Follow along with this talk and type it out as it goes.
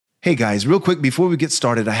Hey guys, real quick before we get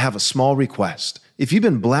started, I have a small request. If you've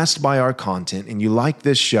been blessed by our content and you like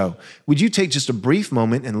this show, would you take just a brief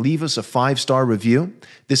moment and leave us a 5-star review?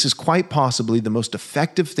 This is quite possibly the most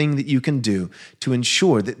effective thing that you can do to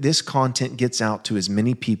ensure that this content gets out to as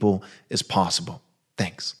many people as possible.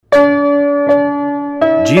 Thanks.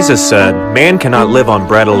 Jesus said, "Man cannot live on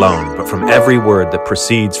bread alone, but from every word that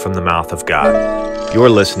proceeds from the mouth of God."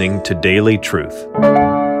 You're listening to Daily Truth.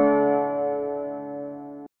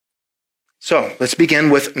 So let's begin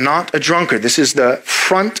with not a drunkard. This is the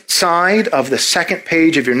front side of the second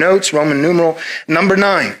page of your notes, Roman numeral number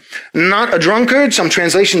 9. Not a drunkard, some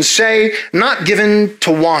translations say, not given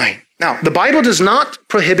to wine. Now, the Bible does not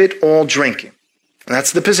prohibit all drinking. And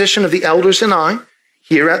that's the position of the elders and I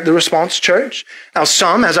here at the Response Church. Now,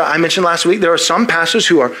 some, as I mentioned last week, there are some pastors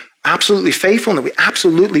who are absolutely faithful and that we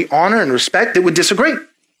absolutely honor and respect that would disagree.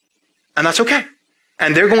 And that's okay.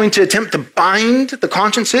 And they're going to attempt to bind the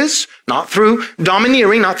consciences, not through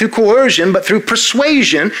domineering, not through coercion, but through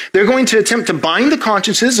persuasion. They're going to attempt to bind the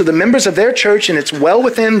consciences of the members of their church, and it's well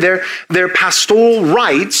within their pastoral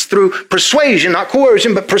rights through persuasion, not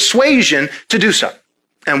coercion, but persuasion to do so.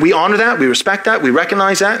 And we honor that, we respect that, we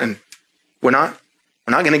recognize that, and we're not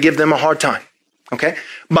going to give them a hard time. Okay?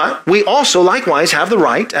 But we also likewise have the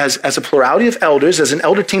right as a plurality of elders, as an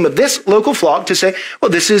elder team of this local flock to say,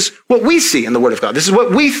 well, this is what we see in the Word of God. This is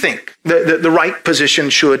what we think the right position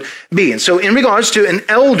should be. And so in regards to an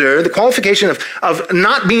elder, the qualification of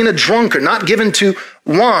not being a drunkard, not given to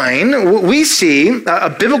wine, we see a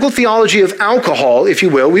biblical theology of alcohol, if you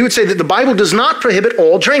will. We would say that the Bible does not prohibit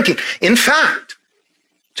all drinking. In fact,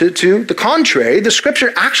 to the contrary, the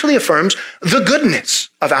Scripture actually affirms the goodness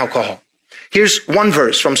of alcohol. Here's one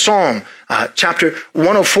verse from Psalm chapter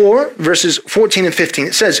 104, verses 14 and 15.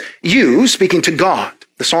 It says, "You," speaking to God,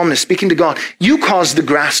 the psalmist speaking to God, "you cause the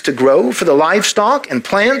grass to grow for the livestock and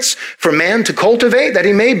plants for man to cultivate, that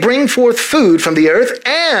he may bring forth food from the earth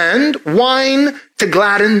and wine to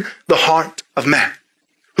gladden the heart of man."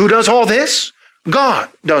 Who does all this? God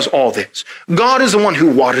does all this. God is the one who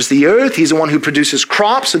waters the earth. He's the one who produces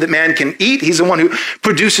crops so that man can eat. He's the one who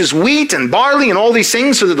produces wheat and barley and all these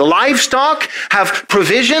things so that the livestock have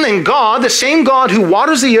provision. And God, the same God who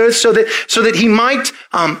waters the earth so that he might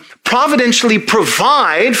providentially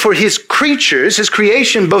provide for his creatures, his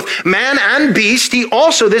creation, both man and beast, he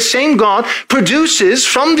also, this same God, produces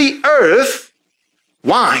from the earth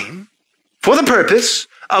wine for the purpose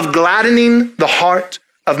of gladdening the heart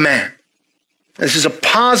of man. This is a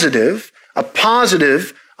positive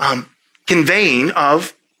conveying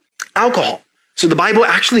of alcohol. So the Bible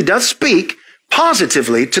actually does speak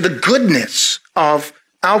positively to the goodness of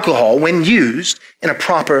alcohol when used in a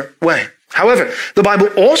proper way. However, the Bible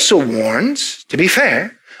also warns, to be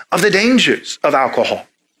fair, of the dangers of alcohol.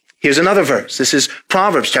 Here's another verse. This is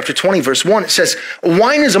Proverbs chapter 20, verse 1. It says,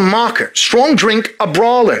 "Wine is a mocker, strong drink a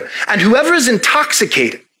brawler, and whoever is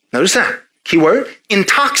intoxicated," notice that, keyword,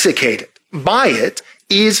 intoxicated, "by it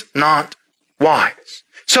is not wise."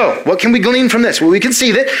 So, what can we glean from this? Well, we can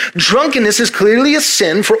see that drunkenness is clearly a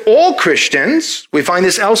sin for all Christians. We find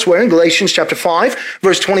this elsewhere in Galatians chapter 5,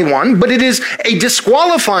 verse 21, but it is a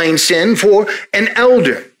disqualifying sin for an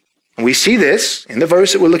elder. And we see this in the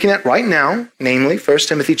verse that we're looking at right now, namely 1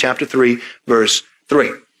 Timothy chapter 3, verse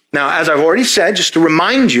 3. Now, as I've already said, just to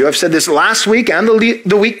remind you, I've said this last week and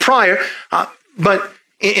the week prior, but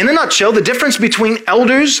in a nutshell, the difference between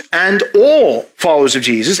elders and all followers of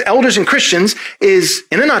Jesus, elders and Christians, is,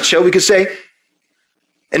 in a nutshell, we could say,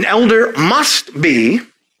 an elder must be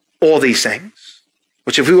all these things,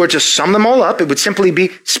 which if we were to sum them all up, it would simply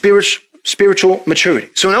be spiritual maturity.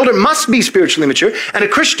 So an elder must be spiritually mature, and a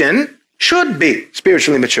Christian should be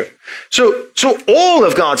spiritually mature. So all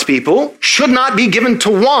of God's people should not be given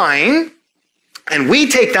to wine, and we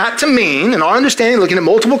take that to mean, in our understanding, looking at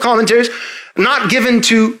multiple commentaries, not given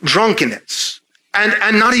to drunkenness,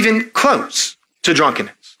 and not even close to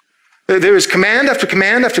drunkenness. There is command after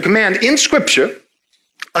command after command in Scripture,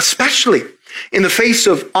 especially in the face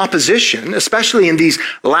of opposition, especially in these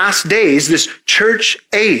last days, this church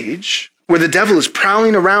age, where the devil is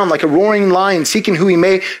prowling around like a roaring lion seeking who he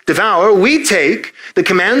may devour. We take the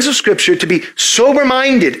commands of Scripture to be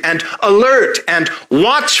sober-minded and alert and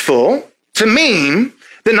watchful to mean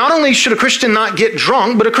that not only should a Christian not get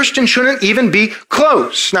drunk, but a Christian shouldn't even be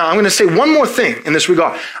close. Now, I'm going to say one more thing in this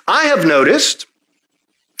regard. I have noticed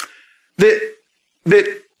that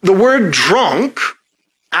the word drunk,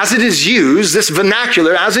 as it is used, this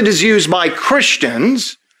vernacular, as it is used by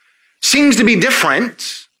Christians, seems to be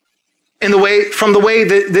different from the way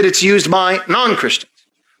that it's used by non-Christians.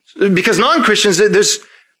 Because non-Christians,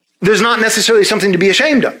 there's not necessarily something to be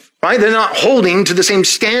ashamed of, right? They're not holding to the same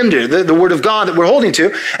standard, the word of God that we're holding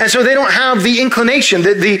to. And so they don't have the inclination,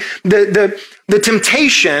 the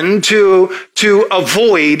temptation to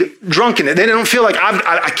avoid drunkenness. They don't feel like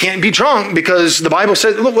I can't be drunk because the Bible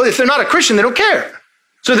says, well, if they're not a Christian, they don't care.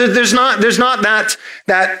 So there's not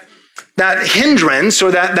that hindrance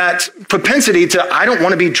or that propensity to, I don't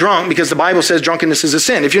want to be drunk because the Bible says drunkenness is a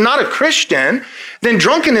sin. If you're not a Christian, then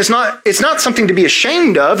drunkenness it's not something to be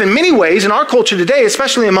ashamed of. In many ways, in our culture today,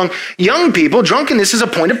 especially among young people, drunkenness is a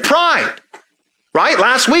point of pride, right?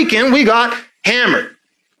 Last weekend, we got hammered,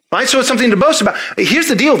 right? So it's something to boast about. Here's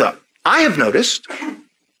the deal, though. I have noticed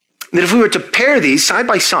that if we were to pair these side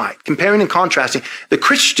by side, comparing and contrasting the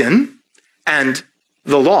Christian and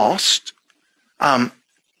the lost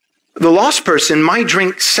person might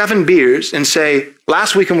drink 7 beers and say,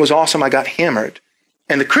 last weekend was awesome, I got hammered.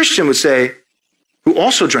 And the Christian would say, who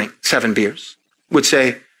also drank 7 beers, would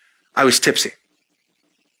say, I was tipsy.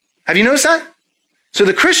 Have you noticed that? So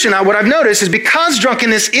the Christian, what I've noticed is because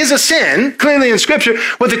drunkenness is a sin, clearly in Scripture,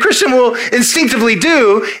 what the Christian will instinctively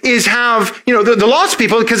do is have, the lost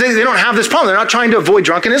people, because they don't have this problem. They're not trying to avoid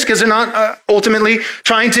drunkenness because they're not ultimately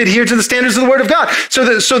trying to adhere to the standards of the Word of God. So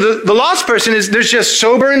the lost person there's just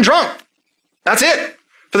sober and drunk. That's it.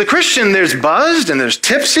 For the Christian, there's buzzed and there's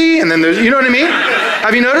tipsy and then there's, you know what I mean?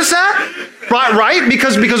 Have you noticed that? Right?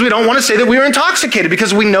 Because we don't want to say that we were intoxicated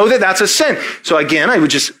because we know that that's a sin. So again, I would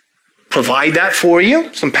just provide that for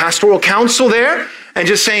you, some pastoral counsel there, and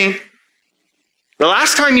just saying, the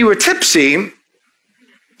last time you were tipsy,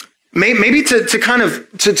 maybe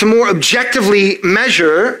to more objectively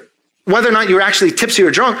measure whether or not you're actually tipsy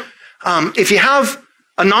or drunk, if you have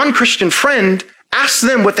a non-Christian friend, ask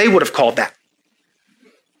them what they would have called that.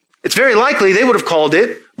 It's very likely they would have called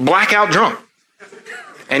it blackout drunk.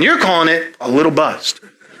 And you're calling it a little buzzed.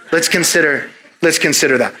 Let's consider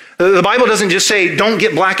that. The Bible doesn't just say, don't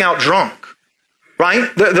get blackout drunk,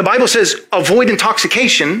 right? The Bible says, avoid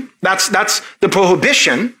intoxication. That's the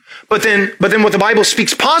prohibition. But then what the Bible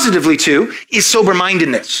speaks positively to is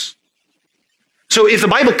sober-mindedness. So if the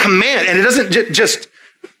Bible commands, and it doesn't just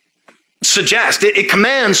suggest, it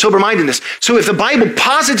commands sober-mindedness. So if the Bible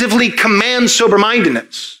positively commands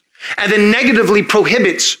sober-mindedness and then negatively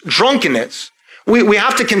prohibits drunkenness, we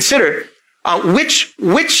have to consider which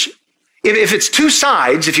if it's two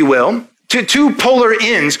sides, if you will, two polar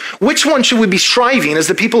ends, which one should we be striving as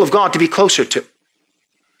the people of God to be closer to?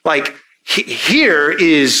 Like, here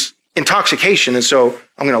is intoxication, and so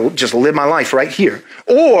I'm going to just live my life right here.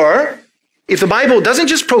 Or, if the Bible doesn't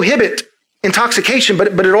just prohibit intoxication, but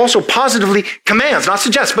it also positively commands, not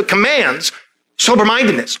suggests, but commands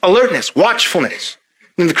sober-mindedness, alertness, watchfulness,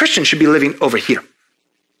 then the Christian should be living over here.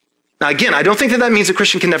 Now, again, I don't think that means a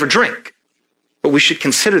Christian can never drink. But we should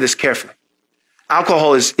consider this carefully.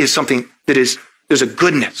 Alcohol is something there's a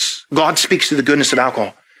goodness. God speaks to the goodness of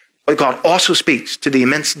alcohol, but God also speaks to the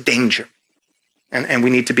immense danger. And we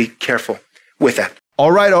need to be careful with that.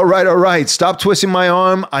 All right. Stop twisting my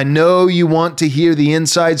arm. I know you want to hear the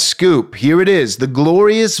inside scoop. Here it is, the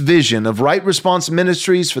glorious vision of Right Response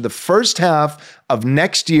Ministries for the first half of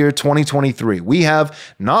next year, 2023. We have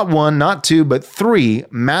not 1, not 2, but 3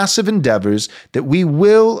 massive endeavors that we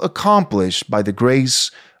will accomplish by the grace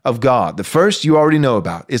of God. The first you already know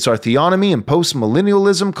about. It's our Theonomy and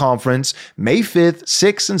Postmillennialism Conference, May 5th,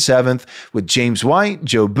 6th, and 7th, with James White,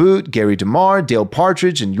 Joe Boot, Gary DeMar, Dale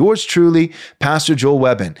Partridge, and yours truly, Pastor Joel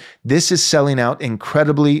Webbin. This is selling out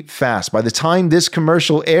incredibly fast. By the time this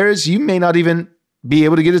commercial airs, you may not even be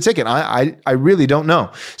able to get a ticket. I really don't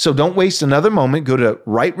know. So don't waste another moment. Go to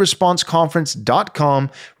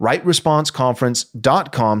rightresponseconference.com,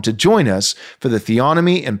 rightresponseconference.com to join us for the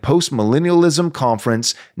Theonomy and Postmillennialism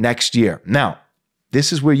Conference next year. Now,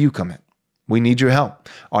 this is where you come in. We need your help.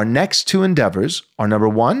 Our next 2 endeavors are, number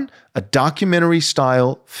 1, a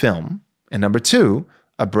documentary-style film, and number 2,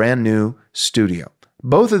 a brand new studio.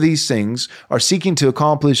 Both of these things are seeking to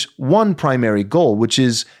accomplish one primary goal, which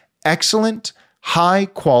is excellent,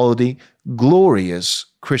 high-quality, glorious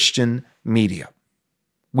Christian media.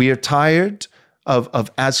 We are tired of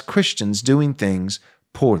as Christians doing things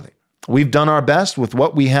poorly. We've done our best with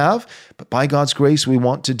what we have, but by God's grace, we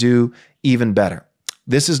want to do even better.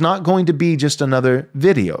 This is not going to be just another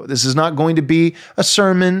video. This is not going to be a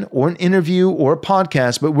sermon or an interview or a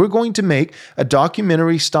podcast, but we're going to make a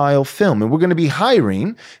documentary-style film. And we're going to be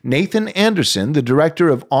hiring Nathan Anderson, the director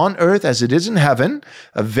of On Earth as It Is in Heaven,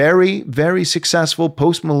 a very, very successful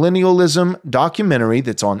post-millennialism documentary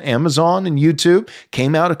that's on Amazon and YouTube,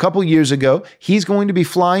 came out a couple years ago. He's going to be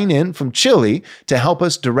flying in from Chile to help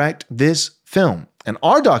us direct this film. And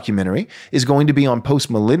our documentary is going to be on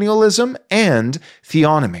postmillennialism and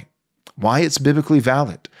theonomy. why it's biblically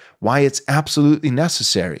valid, why it's absolutely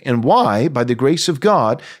necessary, and why, by the grace of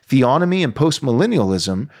God, theonomy and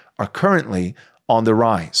postmillennialism are currently on the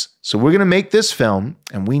rise. So we're going to make this film,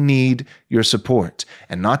 and we need your support.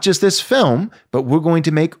 And not just this film, but we're going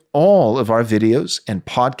to make all of our videos and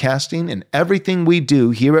podcasting and everything we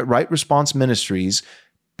do here at Right Response Ministries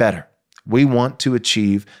better. We want to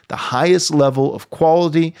achieve the highest level of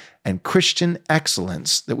quality and Christian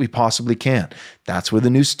excellence that we possibly can. That's where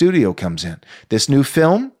the new studio comes in. This new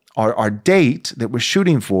film, our date that we're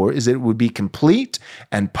shooting for, is that it would be complete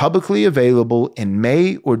and publicly available in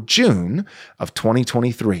May or June of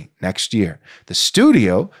 2023, next year. The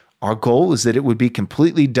studio, our goal is that it would be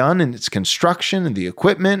completely done in its construction and the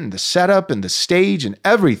equipment and the setup and the stage and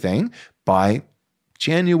everything by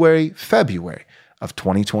January, February of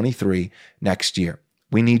 2023 next year.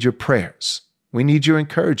 We need your prayers. We need your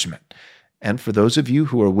encouragement. And for those of you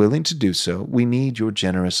who are willing to do so, we need your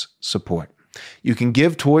generous support. You can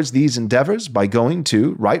give towards these endeavors by going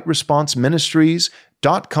to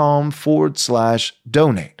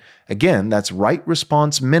rightresponseministries.com/donate. Again, that's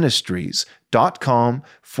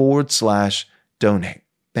rightresponseministries.com/donate.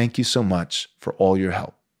 Thank you so much for all your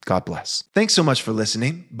help. God bless. Thanks so much for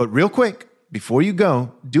listening. But real quick, before you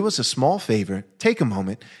go, do us a small favor, take a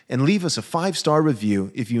moment and leave us a 5-star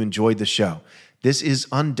review if you enjoyed the show. This is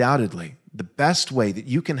undoubtedly the best way that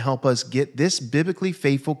you can help us get this biblically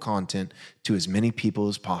faithful content to as many people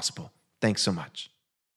as possible. Thanks so much.